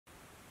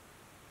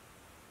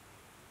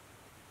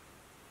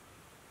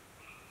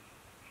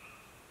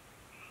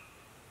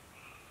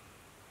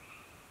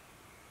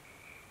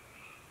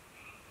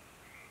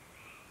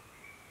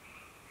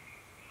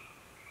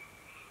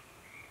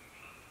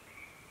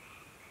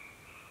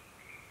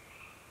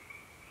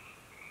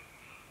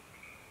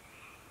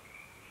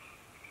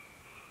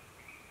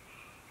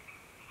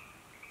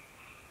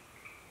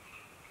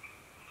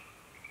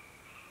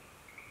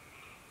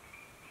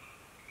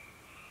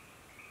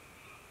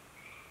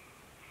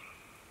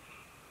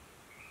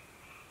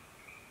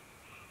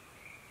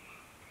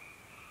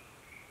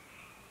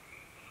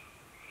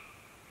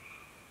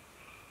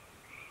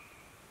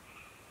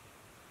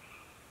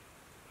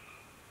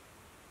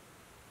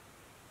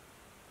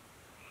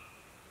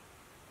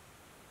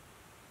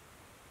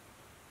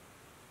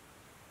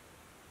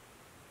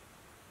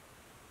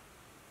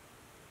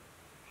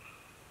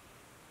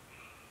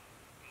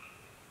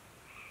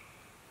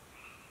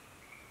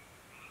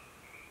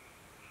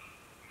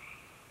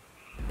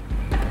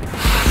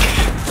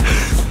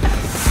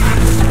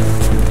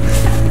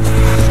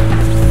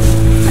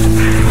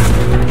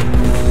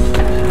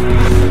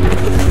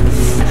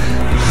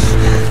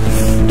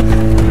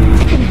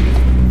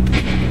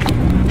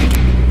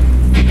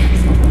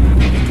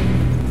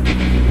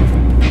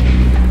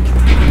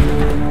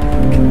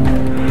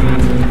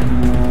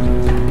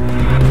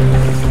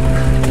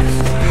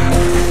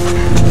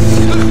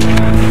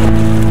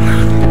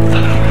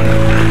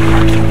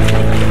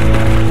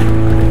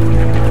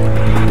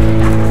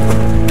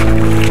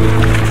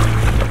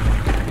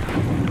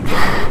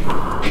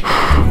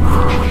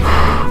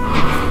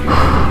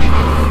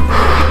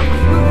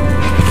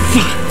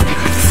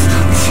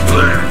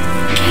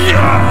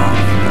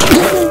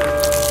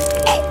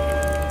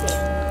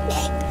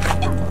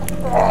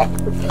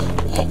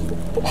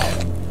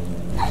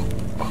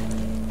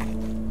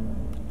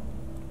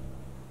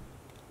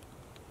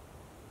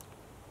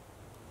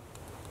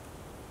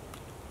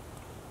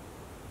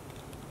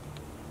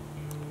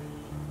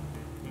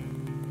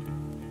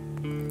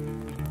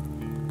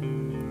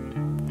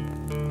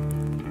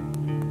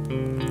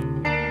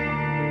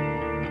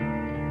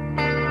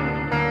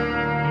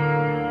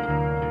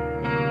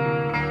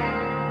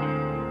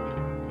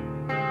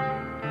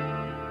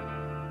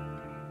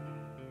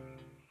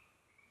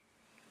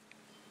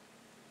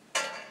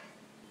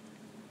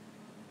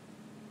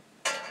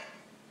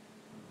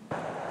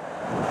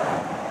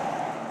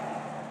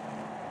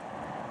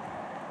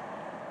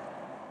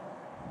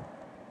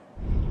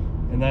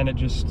And then it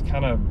just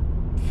kind of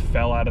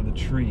fell out of the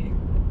tree.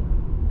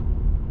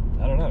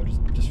 I don't know,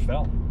 just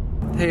fell.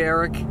 Hey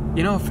Eric,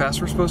 you know how fast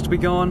we're supposed to be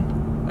going?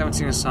 I haven't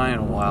seen a sign in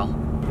a while.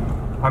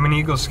 I'm an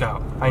Eagle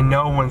Scout. I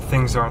know when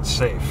things aren't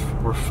safe.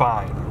 We're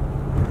fine.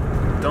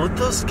 Don't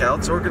those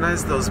scouts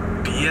organize those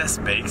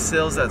BS bake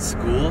sales at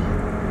school?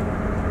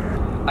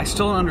 I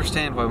still don't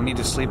understand why we need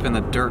to sleep in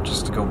the dirt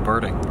just to go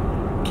birding.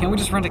 Can't we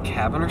just rent a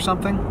cabin or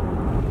something?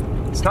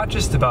 It's not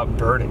just about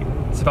birding.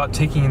 It's about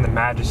taking in the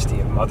majesty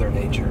of Mother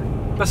Nature.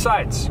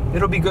 Besides,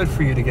 it'll be good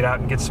for you to get out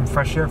and get some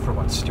fresh air for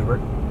once, Stuart.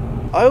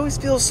 I always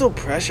feel so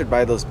pressured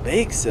by those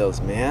bake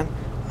sales, man.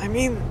 I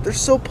mean, they're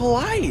so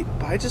polite,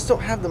 but I just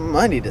don't have the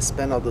money to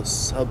spend on those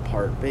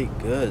subpar baked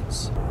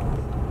goods.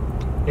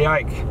 Hey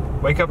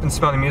Ike, wake up and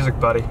smell the music,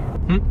 buddy.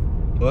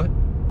 What?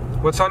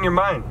 What's on your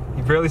mind?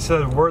 You barely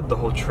said a word the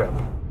whole trip.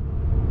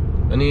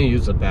 I need to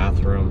use the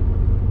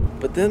bathroom.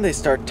 But then they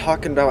start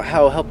talking about how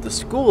it'll help the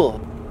school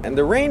and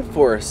the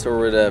rainforest or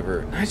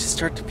whatever. I just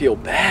start to feel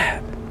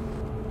bad.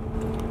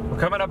 We're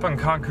coming up on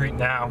concrete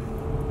now.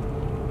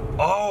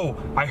 Oh,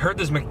 I heard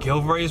there's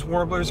McGilroy's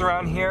warblers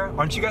around here.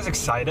 Aren't you guys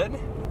excited?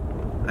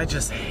 I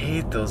just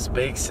hate those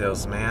bake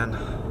sales, man.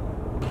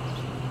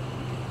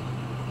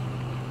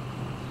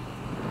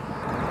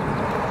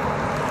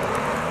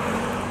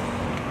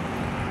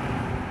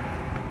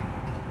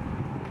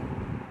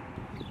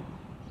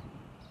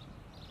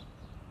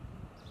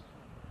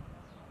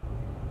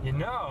 You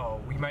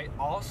know, we might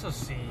also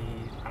see,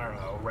 I don't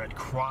know, red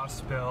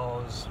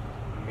crossbills,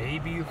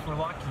 maybe if we're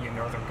lucky, a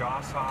northern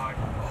goshawk.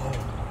 Oh,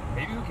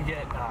 maybe we could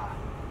get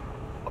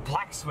a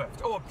black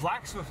swift. Oh, a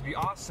black swift would be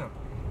awesome.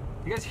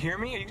 You guys hear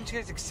me? Are you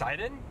guys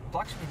excited?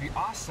 Black swift would be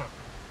awesome.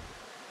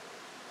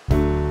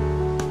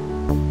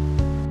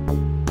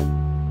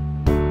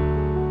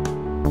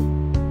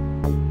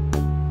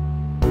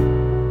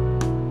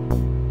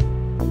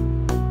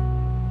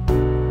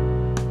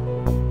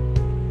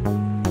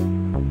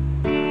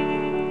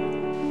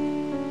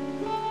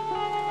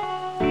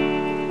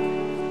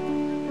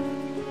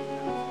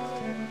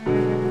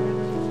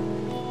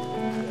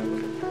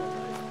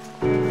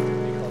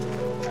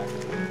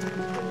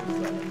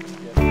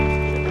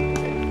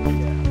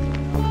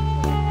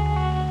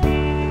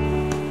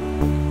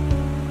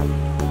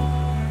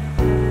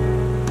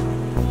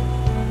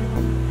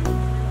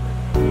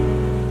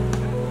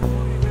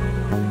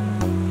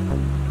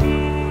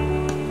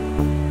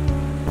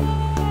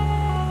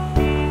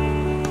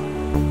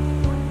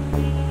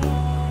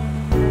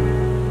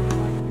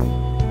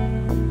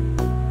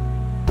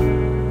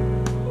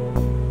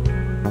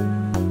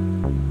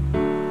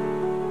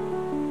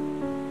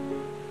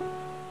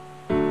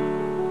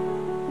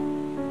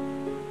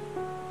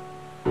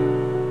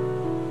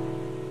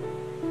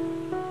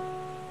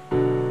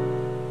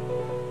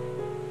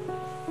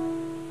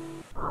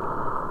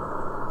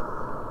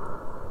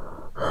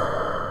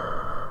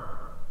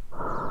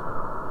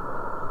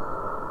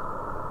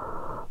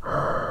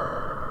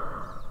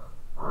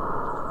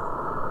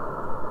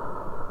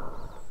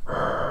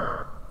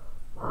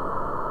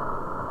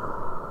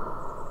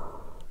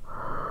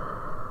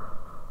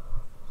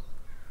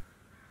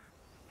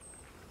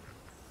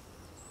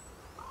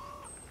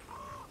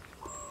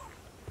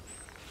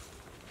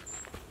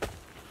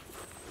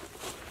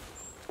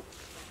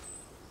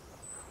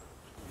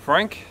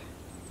 Frank,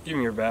 give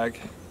me your bag.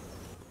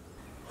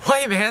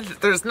 Wait, man,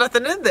 there's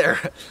nothing in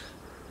there.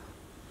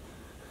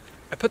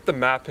 I put the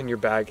map in your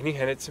bag. Can you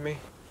hand it to me?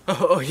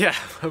 Oh yeah,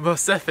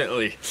 most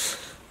definitely.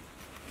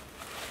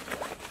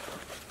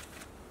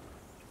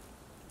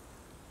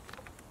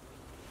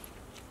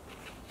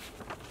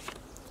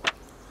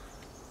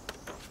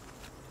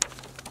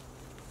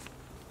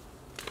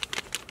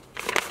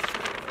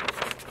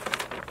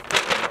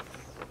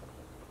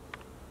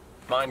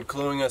 Mind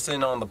cluing us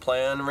in on the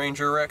plan,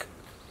 Ranger Rick?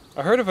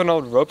 I heard of an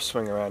old rope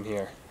swing around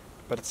here,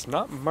 but it's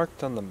not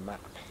marked on the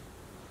map.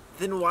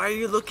 Then why are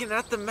you looking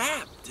at the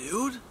map,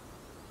 dude?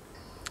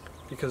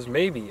 Because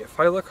maybe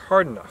if I look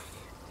hard enough,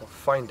 I'll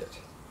find it.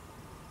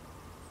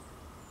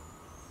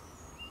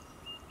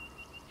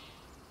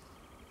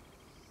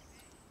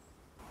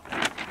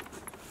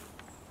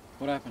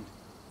 What happened?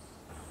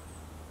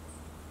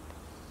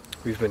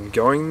 We've been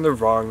going the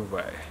wrong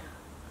way.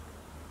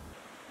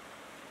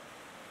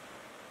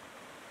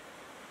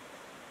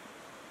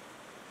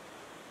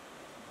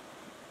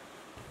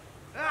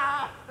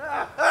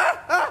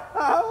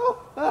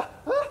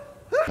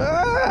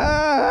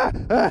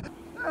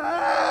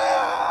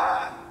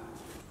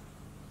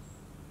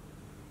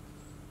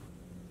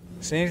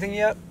 See anything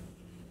yet?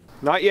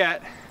 Not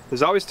yet.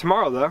 There's always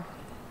tomorrow, though.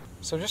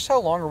 So just how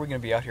long are we going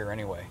to be out here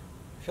anyway?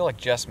 I feel like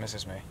Jess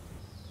misses me.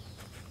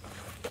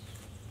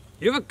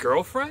 You have a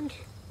girlfriend?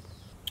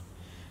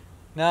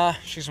 Nah,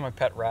 she's my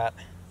pet rat.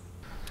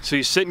 So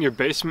you sit in your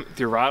basement with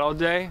your rat all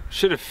day?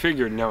 Should have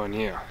figured knowing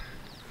you.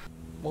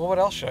 Well, what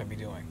else should I be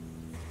doing?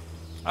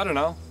 I don't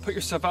know. Put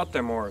yourself out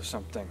there more or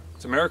something.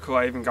 It's a miracle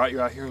I even got you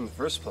out here in the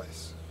first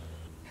place.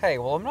 Hey,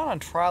 well, I'm not on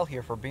trial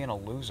here for being a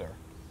loser.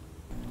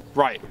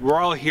 Right. We're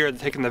all here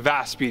taking the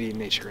vast beauty of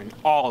nature in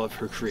all of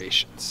her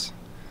creations.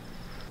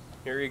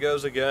 Here he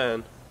goes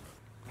again.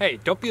 Hey,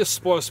 don't be a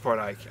spoil sport,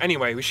 Ike.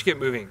 Anyway, we should get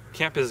moving.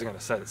 Camp isn't going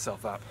to set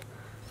itself up.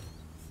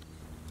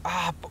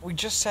 Ah, but we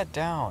just sat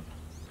down.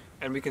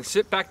 And we can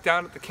sit back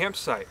down at the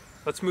campsite.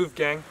 Let's move,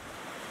 gang.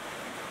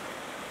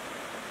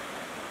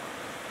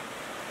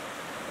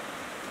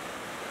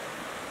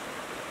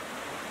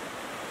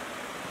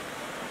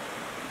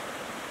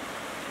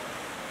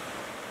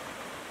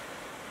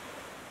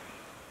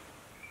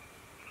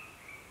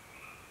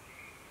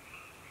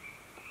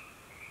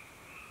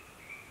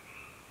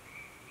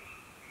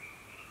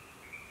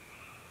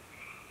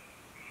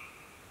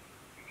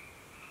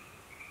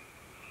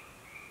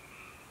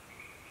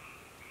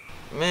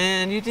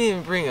 Man, you didn't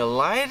even bring a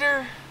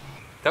lighter?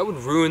 That would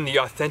ruin the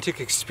authentic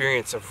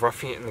experience of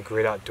roughing it in the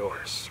great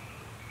outdoors.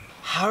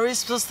 How are we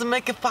supposed to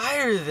make a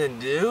fire then,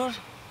 dude?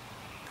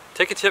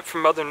 Take a tip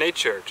from Mother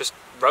Nature. Just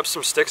rub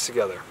some sticks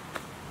together.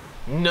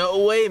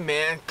 No way,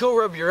 man. Go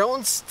rub your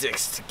own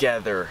sticks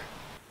together.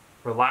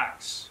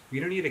 Relax. We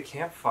don't need a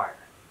campfire.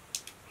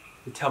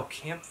 We tell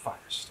campfire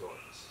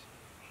stories.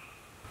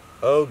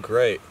 Oh,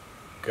 great.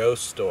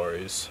 Ghost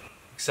stories.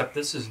 Except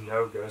this is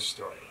no ghost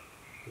story.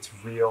 It's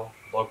real,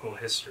 local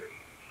history.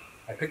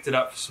 I picked it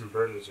up from some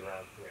birders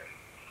around here.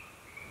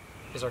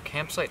 Is our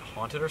campsite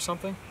haunted or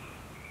something?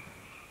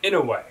 In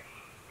a way.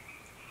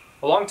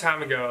 A long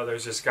time ago, there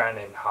was this guy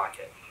named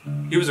Hockett.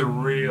 He was a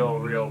real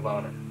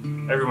loner.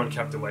 Everyone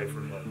kept away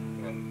from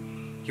him.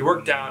 And he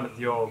worked down at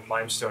the old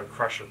limestone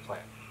crusher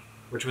plant,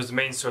 which was the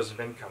main source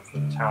of income for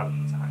the town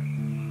at the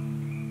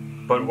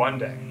time. But one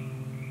day,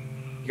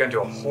 he got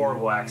into a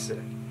horrible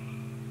accident,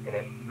 and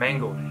it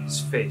mangled his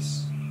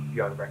face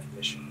beyond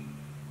recognition.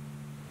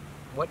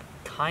 What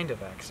kind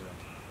of accident?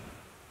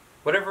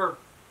 Whatever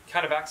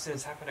kind of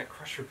accidents happen at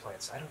crusher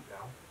plants, I don't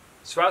know.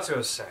 So as I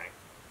was saying,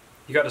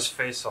 he got his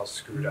face all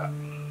screwed up.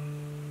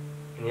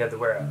 And he had to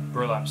wear a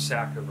burlap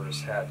sack over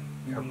his head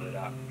to cover it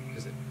up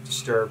because it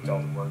disturbed all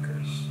the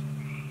workers.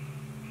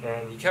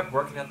 And he kept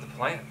working at the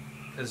plant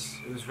because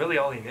it was really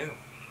all he knew.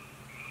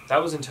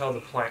 That was until the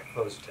plant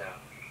closed down.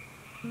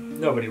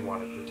 Nobody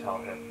wanted to tell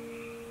him.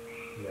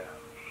 Yeah.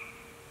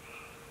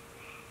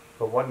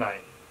 But one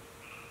night,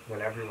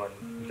 when everyone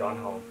had gone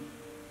home,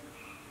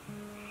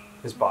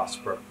 his boss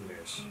broke the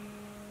news.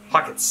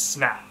 Hockett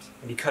snapped,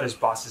 and he cut his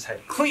boss's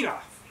head clean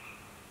off.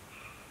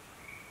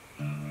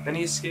 Then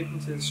he escaped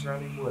into the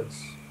surrounding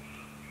woods.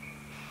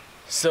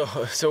 So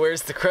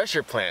where's the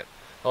crusher plant?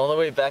 All the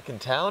way back in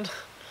town?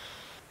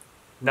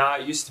 Nah,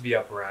 it used to be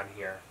up around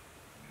here,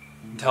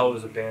 until it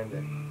was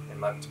abandoned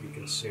and left to be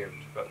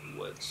consumed by the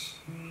woods.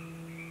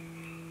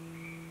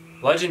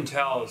 Legend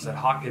tells that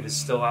Hockett is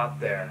still out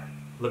there,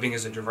 living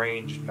as a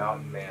deranged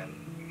mountain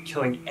man,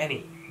 killing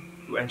any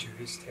who enter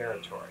his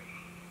territory.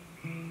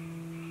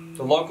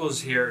 The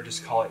locals here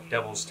just call it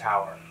Devil's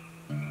Tower,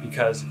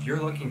 because if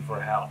you're looking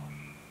for hell,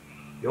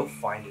 you'll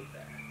find it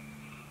there.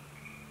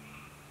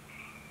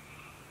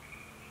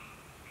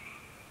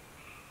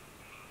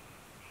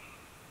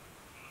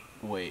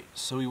 Wait,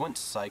 so he went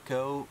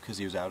psycho because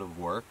he was out of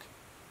work?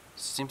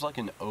 Seems like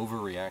an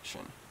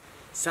overreaction.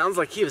 Sounds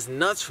like he was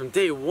nuts from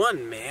day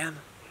one, man.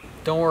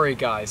 Don't worry,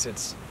 guys.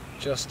 It's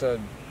just a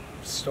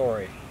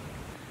story.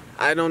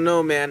 I don't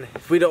know, man.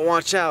 If we don't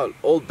watch out,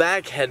 old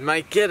Baghead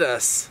might get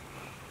us.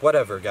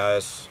 Whatever,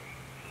 guys.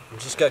 I'm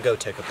just gonna go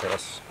take a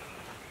piss.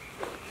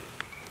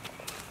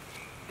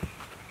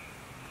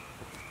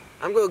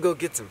 I'm gonna go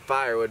get some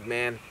firewood,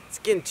 man. It's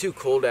getting too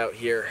cold out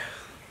here.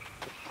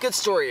 Good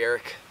story,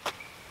 Eric.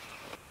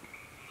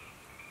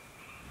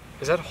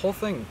 Is that whole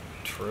thing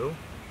true?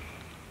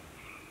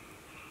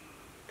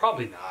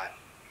 Probably not.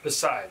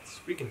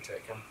 Besides, we can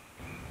take him.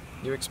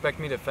 You expect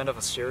me to fend off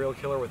a serial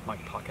killer with my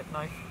pocket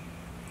knife?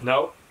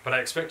 No, but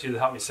I expect you to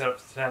help me set up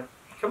the tent.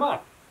 Come on.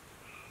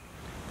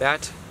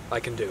 That I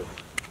can do.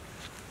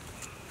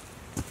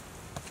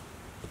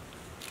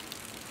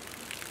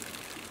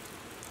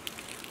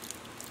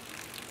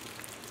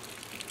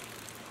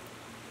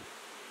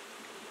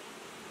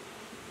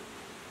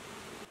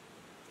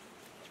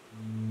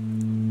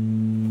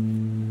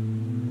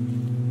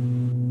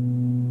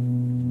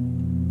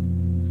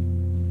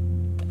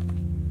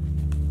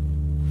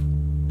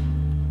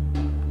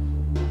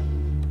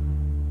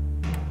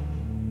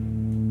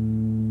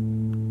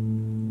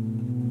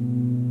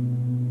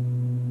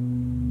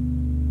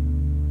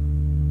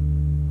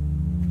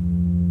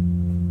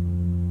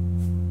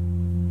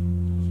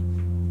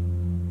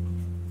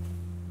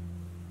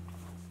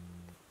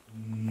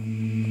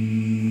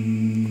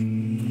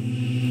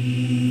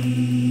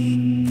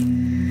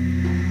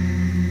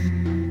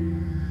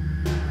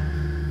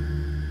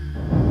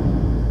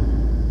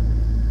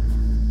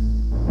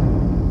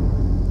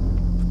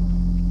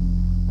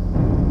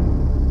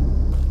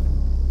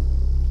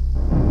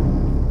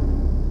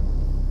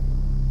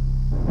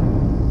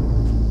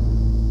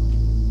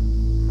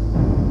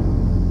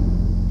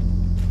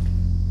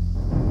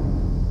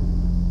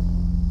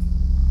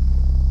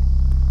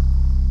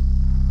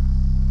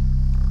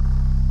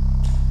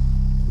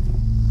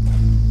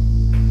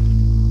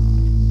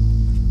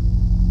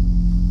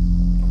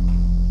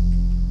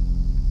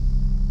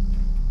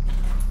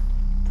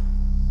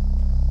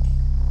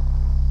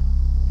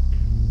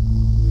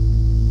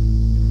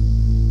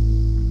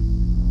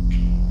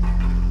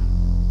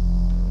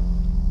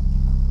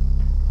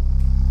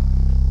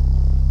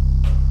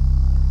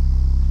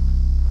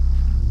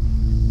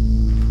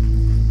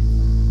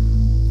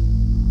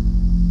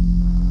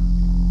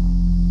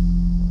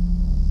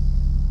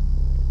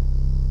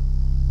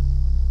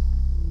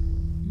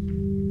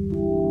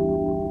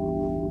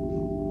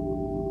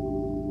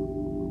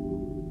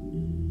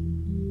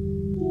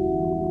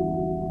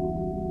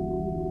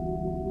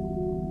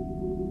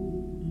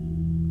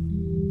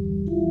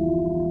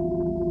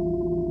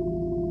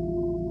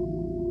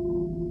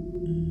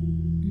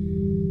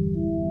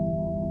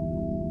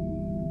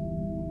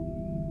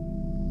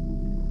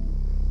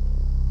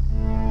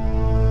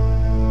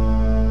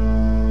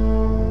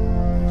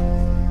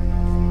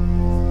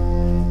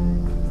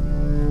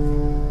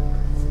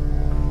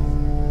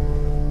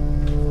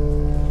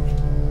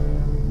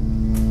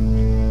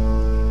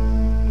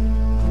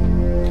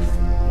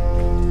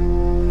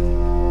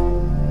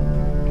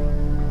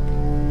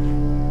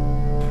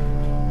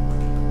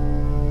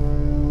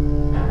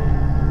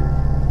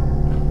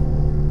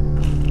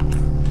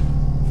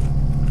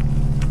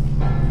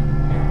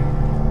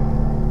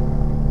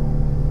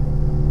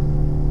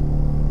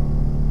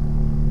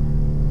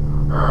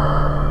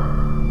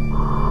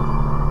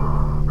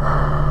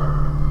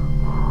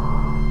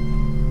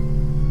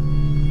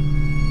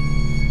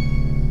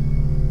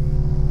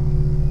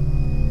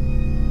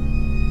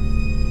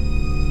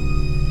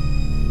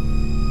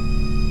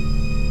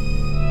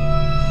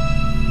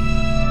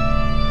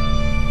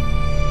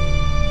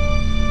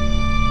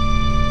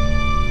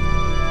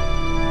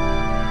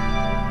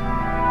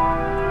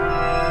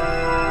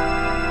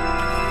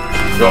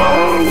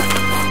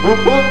 I'm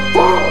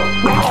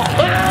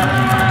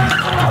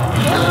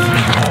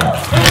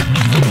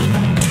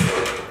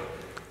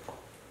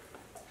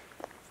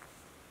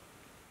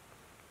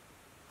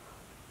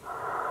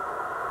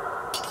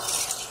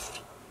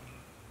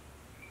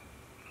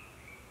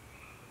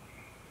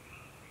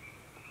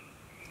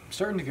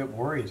starting to get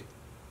worried.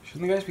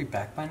 Shouldn't the guys be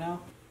back by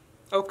now?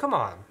 Oh, come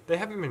on. They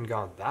haven't been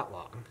gone that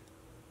long.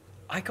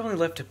 Ike only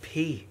left to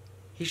pee.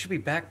 He should be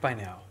back by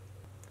now.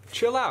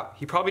 Chill out.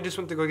 He probably just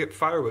went to go get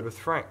firewood with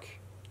Frank.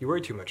 You worry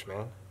too much,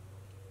 man.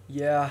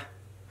 Yeah,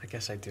 I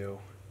guess I do.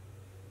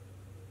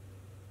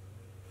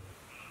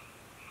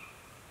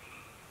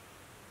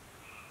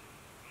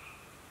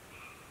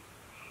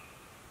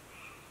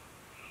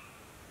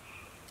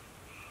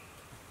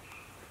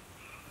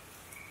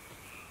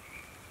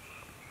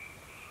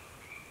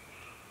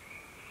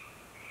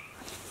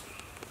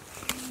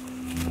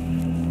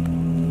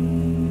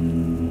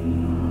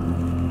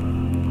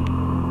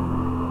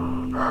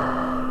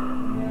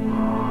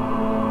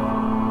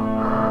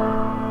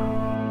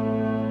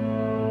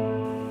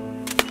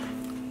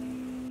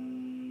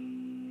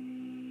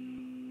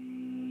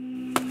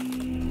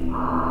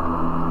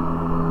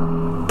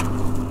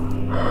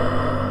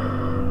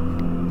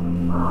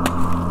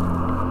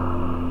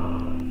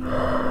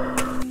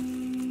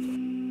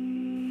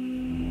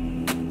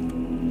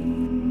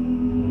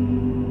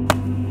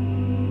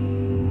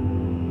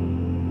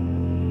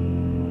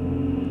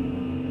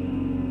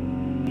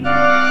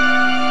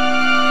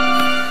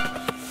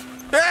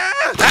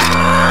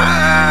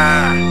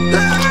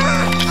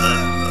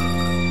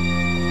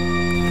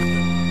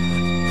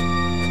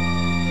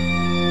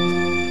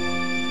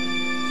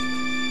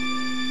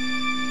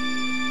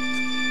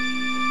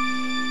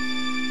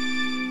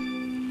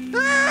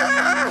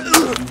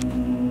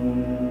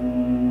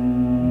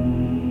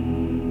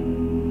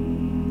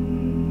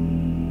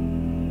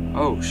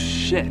 Oh,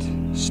 shit.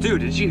 Stu,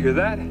 did you hear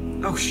that?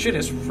 Oh shit,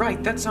 it's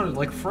right. That sounded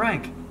like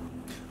Frank.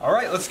 All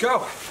right, let's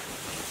go.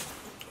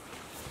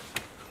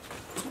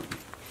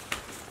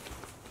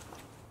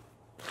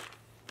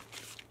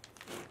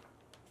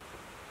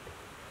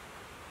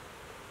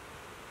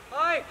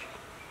 Ike!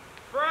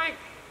 Frank!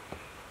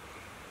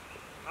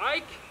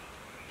 Ike!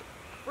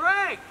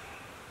 Frank!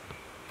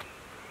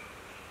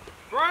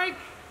 Frank!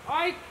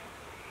 Ike!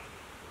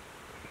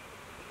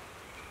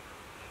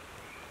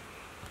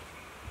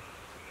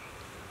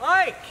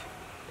 Ike!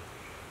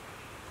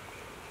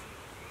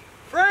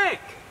 Frank!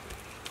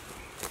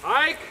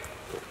 Ike!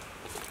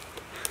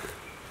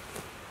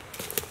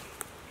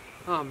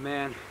 Oh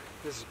man,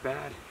 this is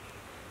bad.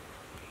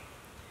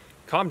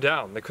 Calm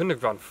down, they couldn't have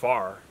gone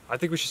far. I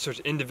think we should search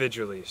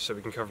individually so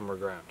we can cover more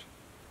ground.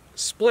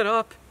 Split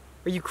up?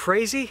 Are you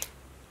crazy?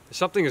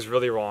 Something is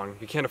really wrong.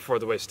 We can't afford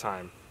to waste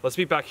time. Let's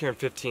be back here in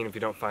 15 if we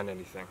don't find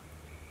anything.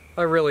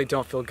 I really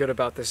don't feel good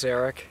about this,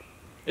 Eric.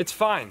 It's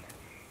fine.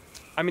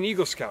 I'm an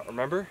Eagle Scout,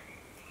 remember?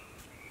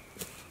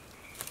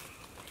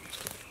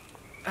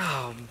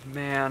 Oh,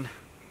 man.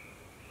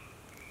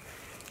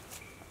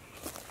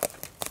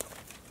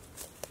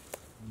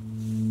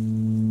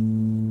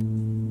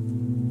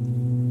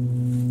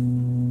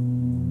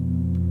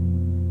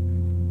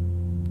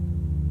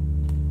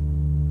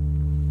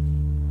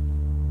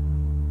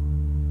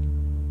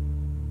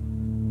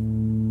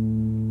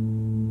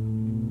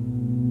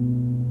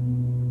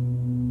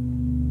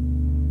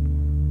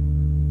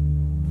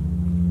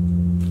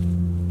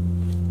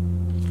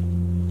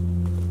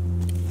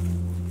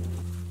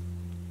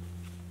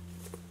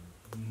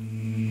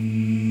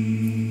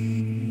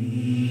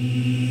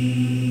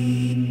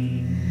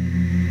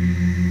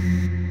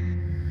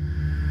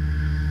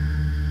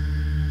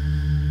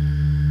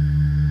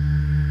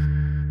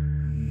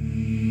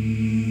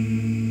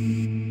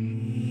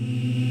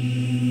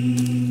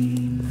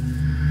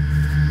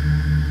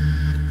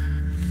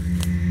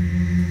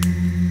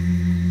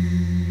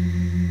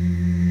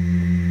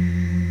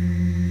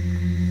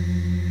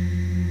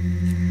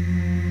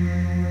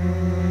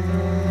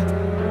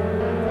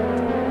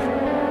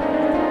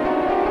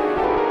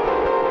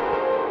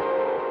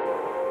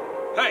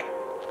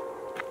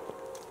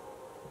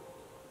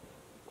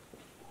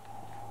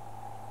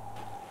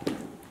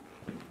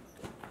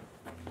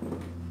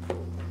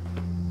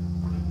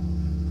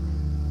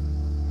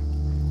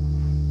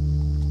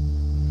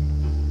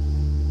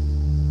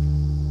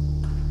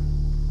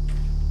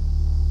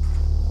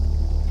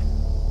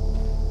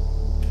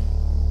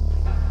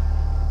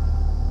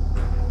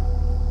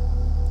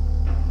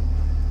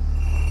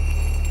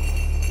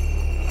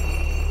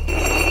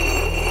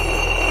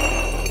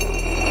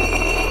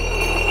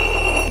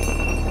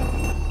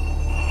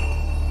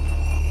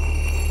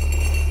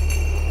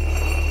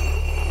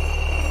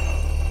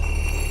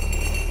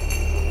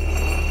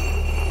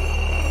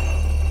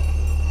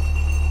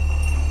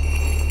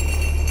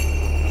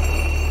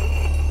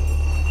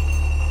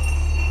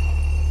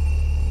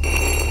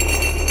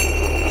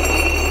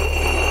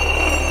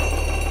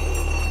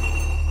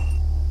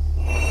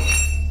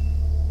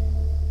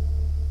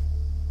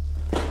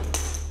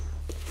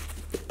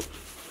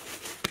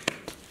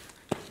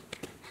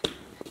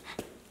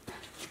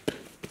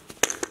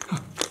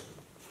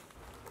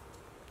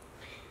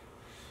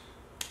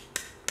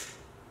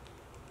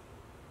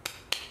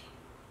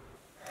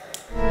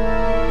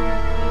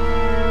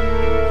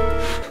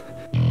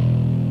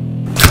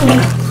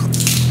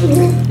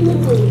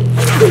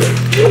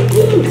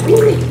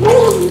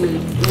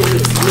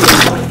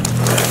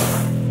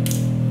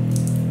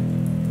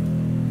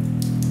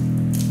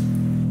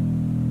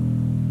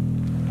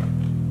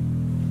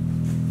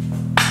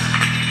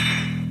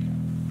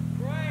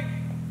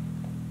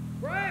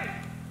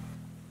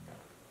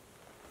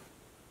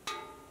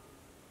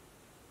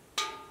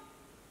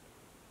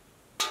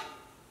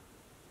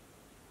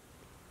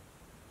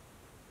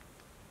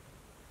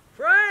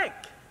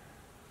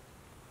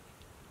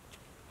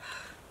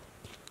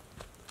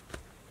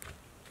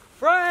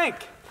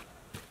 Frank!